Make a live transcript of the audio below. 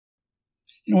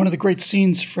One of the great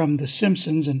scenes from The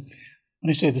Simpsons, and when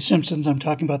I say The Simpsons, I'm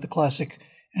talking about the classic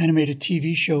animated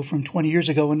TV show from 20 years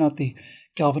ago and not the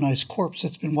galvanized corpse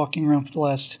that's been walking around for the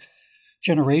last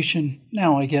generation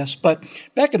now, I guess. But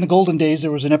back in the golden days,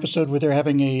 there was an episode where they're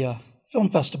having a film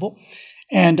festival,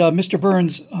 and Mr.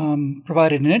 Burns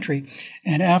provided an entry,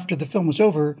 and after the film was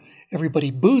over,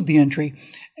 everybody booed the entry,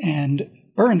 and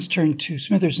Burns turned to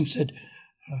Smithers and said,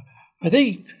 are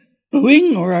they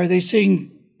booing or are they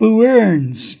saying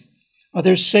boo-earns? Oh,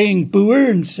 they're saying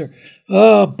boo-earns, sir.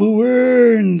 Oh,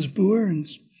 boo-earns,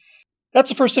 boo-earns. That's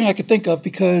the first thing I could think of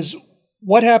because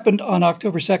what happened on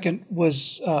October 2nd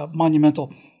was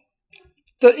monumental.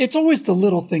 It's always the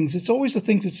little things. It's always the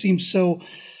things that seem so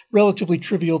relatively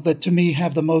trivial that to me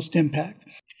have the most impact.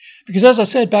 Because as I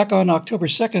said, back on October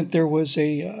 2nd, there was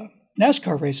a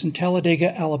NASCAR race in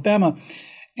Talladega, Alabama,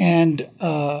 and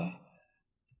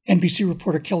NBC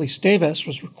reporter Kelly Stavas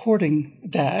was recording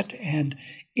that and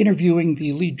interviewing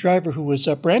the lead driver, who was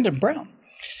Brandon Brown.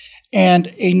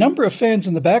 And a number of fans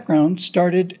in the background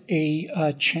started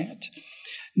a chant.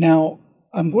 Now,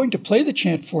 I'm going to play the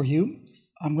chant for you.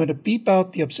 I'm going to beep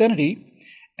out the obscenity,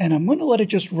 and I'm going to let it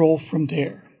just roll from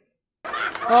there.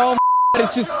 Oh,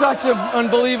 it's just such an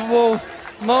unbelievable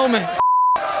moment.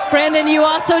 Brandon, you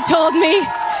also told me,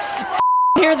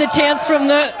 hear the chants from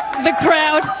the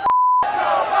crowd.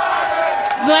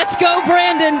 Let's go,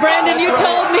 Brandon. Brandon, you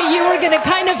told me you were going to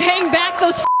kind of hang back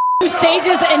those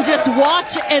stages and just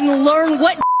watch and learn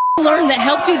what learned that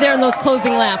helped you there in those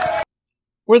closing laps.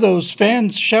 Were those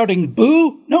fans shouting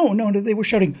boo? No, they were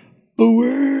shouting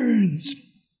boo-earns.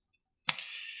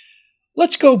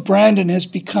 Let's Go Brandon has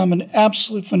become an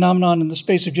absolute phenomenon in the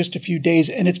space of just a few days,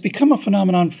 and it's become a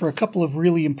phenomenon for a couple of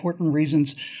really important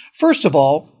reasons. First of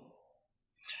all,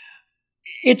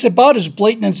 it's about as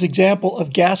blatant an example of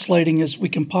gaslighting as we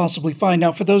can possibly find.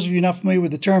 Now, for those of you not familiar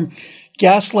with the term,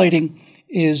 gaslighting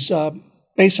is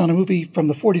based on a movie from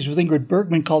the 40s with Ingrid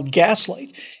Bergman called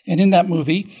Gaslight. And in that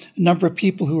movie, a number of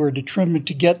people who are determined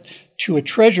to get to a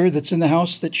treasure that's in the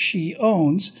house that she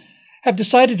owns have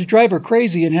decided to drive her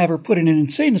crazy and have her put in an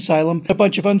insane asylum. A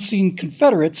bunch of unseen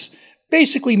Confederates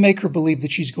basically make her believe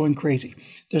that she's going crazy.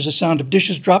 There's a sound of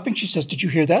dishes dropping. She says, "Did you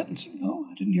hear that?" And says, "No,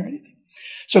 I didn't hear anything."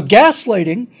 So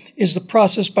gaslighting is the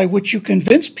process by which you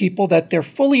convince people that they're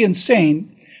fully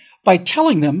insane by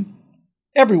telling them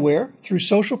everywhere through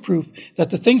social proof that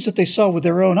the things that they saw with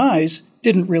their own eyes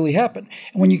didn't really happen.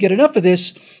 And when you get enough of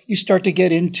this, you start to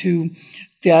get into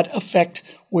that effect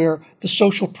where the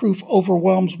social proof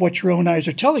overwhelms what your own eyes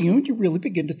are telling you, and you really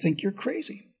begin to think you're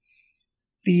crazy.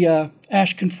 The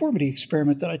Asch conformity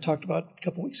experiment that I talked about a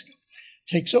couple weeks ago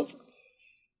takes over.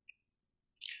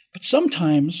 But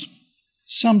sometimes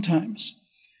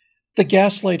the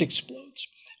gaslight explodes.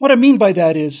 What I mean by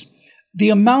that is the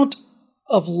amount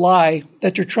of lie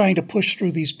that you're trying to push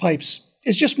through these pipes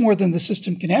is just more than the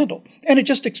system can handle, and it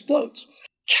just explodes.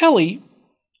 Kelly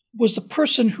was the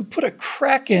person who put a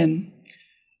crack in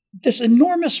this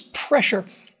enormous pressure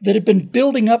that had been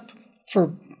building up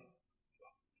for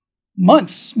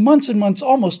months and months,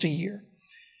 almost a year.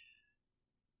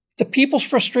 The people's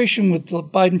frustration with the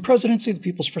Biden presidency, the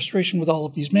people's frustration with all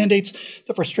of these mandates,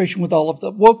 the frustration with all of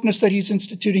the wokeness that he's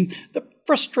instituting, the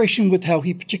frustration with how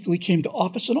he particularly came to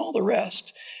office and all the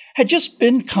rest, had just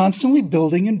been constantly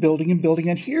building and building and building.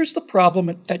 And here's the problem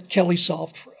that Kelly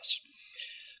solved for us.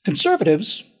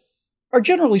 Conservatives are,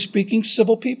 generally speaking,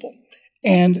 civil people,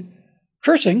 and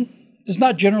cursing does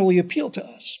not generally appeal to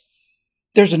us.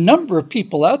 There's a number of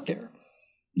people out there,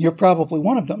 you're probably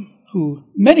one of them, who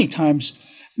many times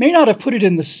may not have put it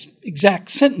in this exact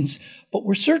sentence, but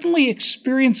we're certainly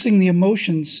experiencing the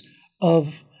emotions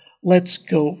of "Let's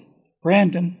go,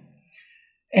 Brandon."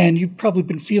 And you've probably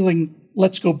been feeling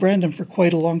 "Let's go, Brandon" for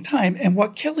quite a long time. And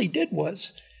what Kelly did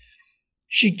was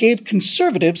she gave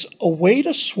conservatives a way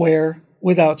to swear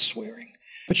without swearing.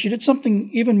 But she did something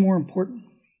even more important.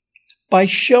 By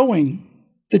showing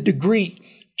the degree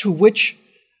to which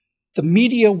the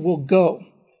media will go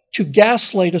to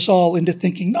gaslight us all into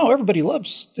thinking, no, everybody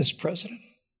loves this president.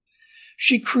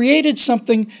 She created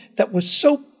something that was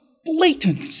so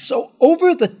blatant, so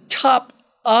over the top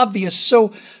obvious,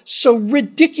 so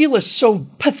ridiculous, so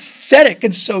pathetic,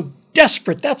 and so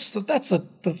desperate. That's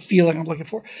the feeling I'm looking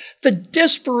for. The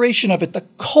desperation of it, the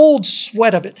cold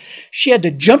sweat of it. She had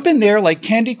to jump in there like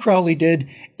Candy Crowley did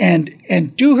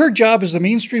and do her job as the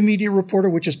mainstream media reporter,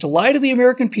 which is to lie to the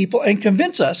American people and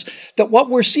convince us that what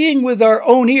we're seeing with our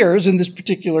own ears in this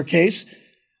particular case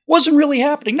wasn't really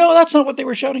happening. No, that's not what they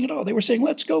were shouting at all. They were saying,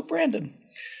 "Let's go, Brandon."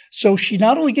 So she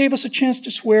not only gave us a chance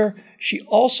to swear, she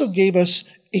also gave us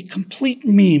a complete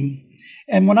meme.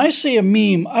 And when I say a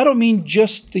meme, I don't mean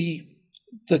just the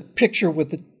picture with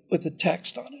the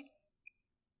text on it.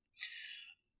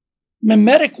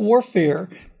 Memetic warfare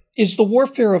is the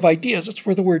warfare of ideas. It's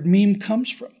where the word meme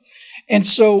comes from. And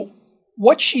so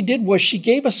what she did was she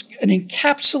gave us an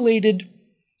encapsulated,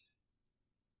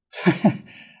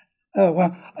 oh,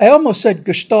 well, I almost said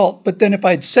gestalt, but then if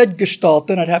I'd said gestalt,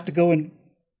 then I'd have to go and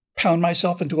pound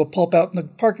myself into a pulp out in the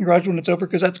parking garage when it's over,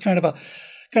 because that's kind of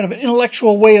an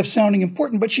intellectual way of sounding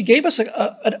important. But she gave us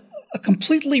a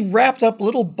completely wrapped up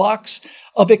little box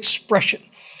of expression.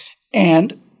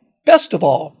 And best of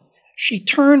all, she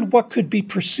turned what could be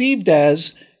perceived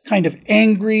as kind of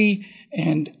angry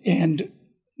and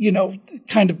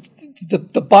kind of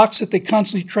the box that they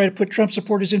constantly try to put Trump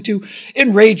supporters into,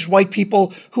 enraged white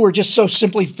people who are just so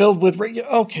simply filled with,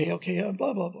 okay,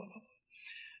 blah, blah, blah.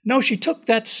 No, she took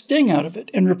that sting out of it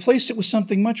and replaced it with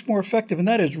something much more effective, and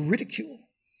that is ridicule.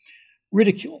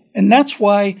 Ridicule. And that's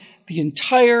why the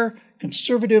entire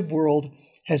conservative world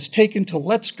has taken to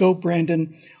Let's Go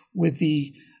Brandon with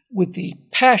the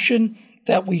passion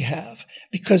that we have,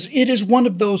 because it is one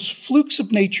of those flukes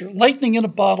of nature, lightning in a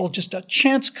bottle, just a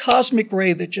chance cosmic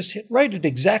ray that just hit right at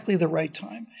exactly the right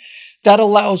time, that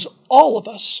allows all of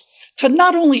us to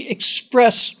not only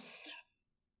express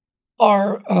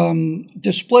our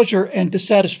displeasure and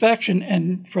dissatisfaction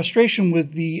and frustration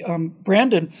with the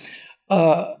Brandon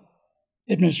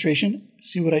administration,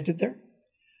 see what I did there?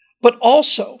 But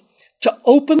also to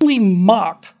openly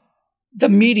mock the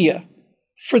media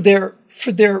for their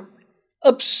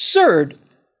absurd,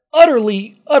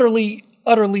 utterly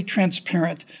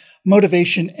transparent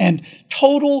motivation and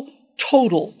total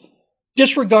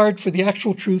disregard for the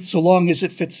actual truth so long as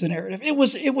it fits the narrative. It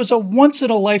was a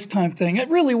once-in-a-lifetime thing. It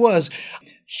really was.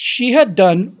 She had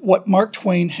done what Mark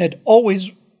Twain had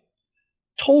always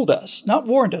told us, not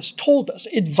warned us, told us,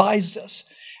 advised us,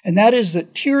 and that is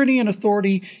that tyranny and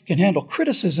authority can handle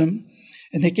criticism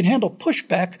and they can handle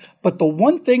pushback, but the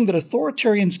one thing that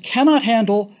authoritarians cannot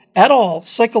handle at all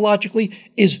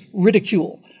psychologically is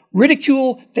ridicule.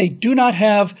 Ridicule they do not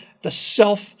have the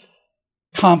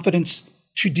self-confidence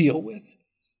to deal with.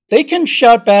 They can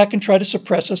shout back and try to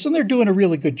suppress us, and they're doing a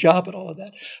really good job at all of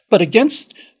that. But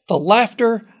against the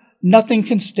laughter, nothing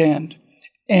can stand.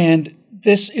 And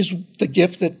this is the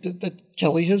gift that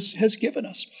Kelly has given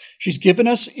us. She's given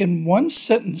us in one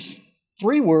sentence,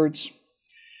 3 words,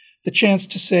 the chance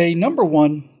to say, number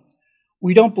 1,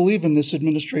 we don't believe in this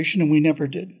administration, and we never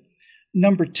did.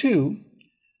 Number 2,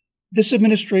 this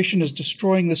administration is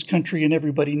destroying this country, and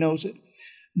everybody knows it.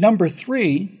 Number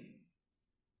 3,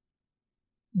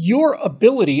 your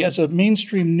ability as a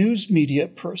mainstream news media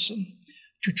person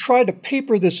to try to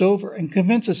paper this over and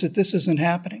convince us that this isn't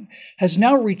happening has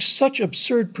now reached such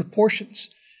absurd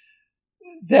proportions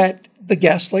that the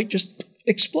gaslight just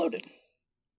exploded.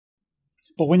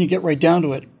 But when you get right down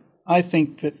to it, I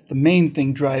think that the main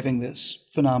thing driving this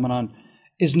phenomenon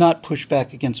is not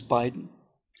pushback against Biden.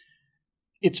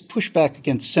 It's pushback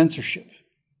against censorship.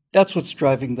 That's what's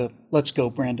driving the Let's Go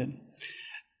Brandon.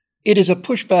 It is a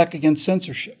pushback against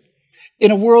censorship. In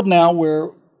a world now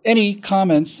where any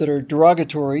comments that are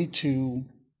derogatory to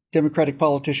Democratic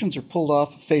politicians are pulled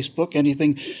off of Facebook,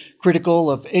 anything critical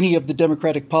of any of the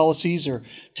Democratic policies are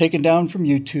taken down from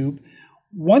YouTube,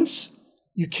 once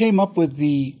you came up with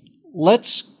the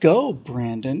Let's Go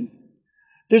Brandon,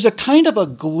 there's a kind of a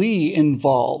glee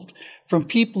involved from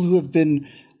people who have been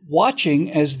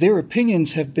watching as their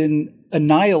opinions have been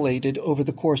annihilated over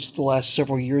the course of the last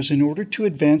several years in order to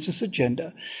advance this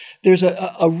agenda. There's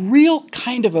a real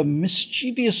kind of a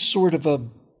mischievous sort of a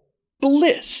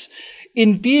bliss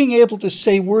in being able to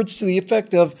say words to the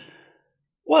effect of,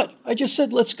 what? I just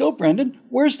said, let's go, Brandon.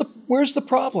 Where's the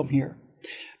problem here?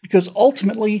 Because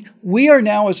ultimately, we are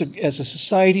now as a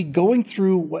society going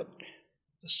through what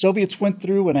the Soviets went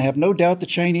through, and I have no doubt the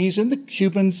Chinese and the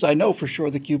Cubans, I know for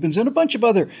sure the Cubans, and a bunch of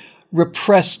other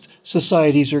repressed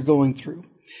societies are going through.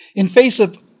 In face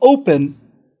of open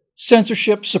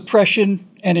censorship, suppression,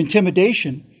 and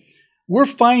intimidation, we're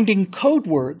finding code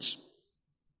words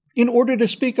in order to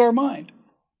speak our mind.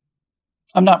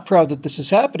 I'm not proud that this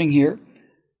is happening here,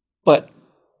 but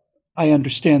I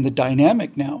understand the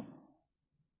dynamic now.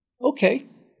 Okay,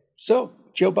 so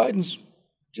Joe Biden's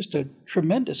just a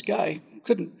tremendous guy.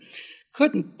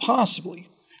 Couldn't possibly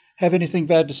have anything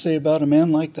bad to say about a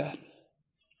man like that.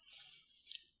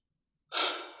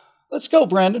 Let's go,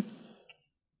 Brandon.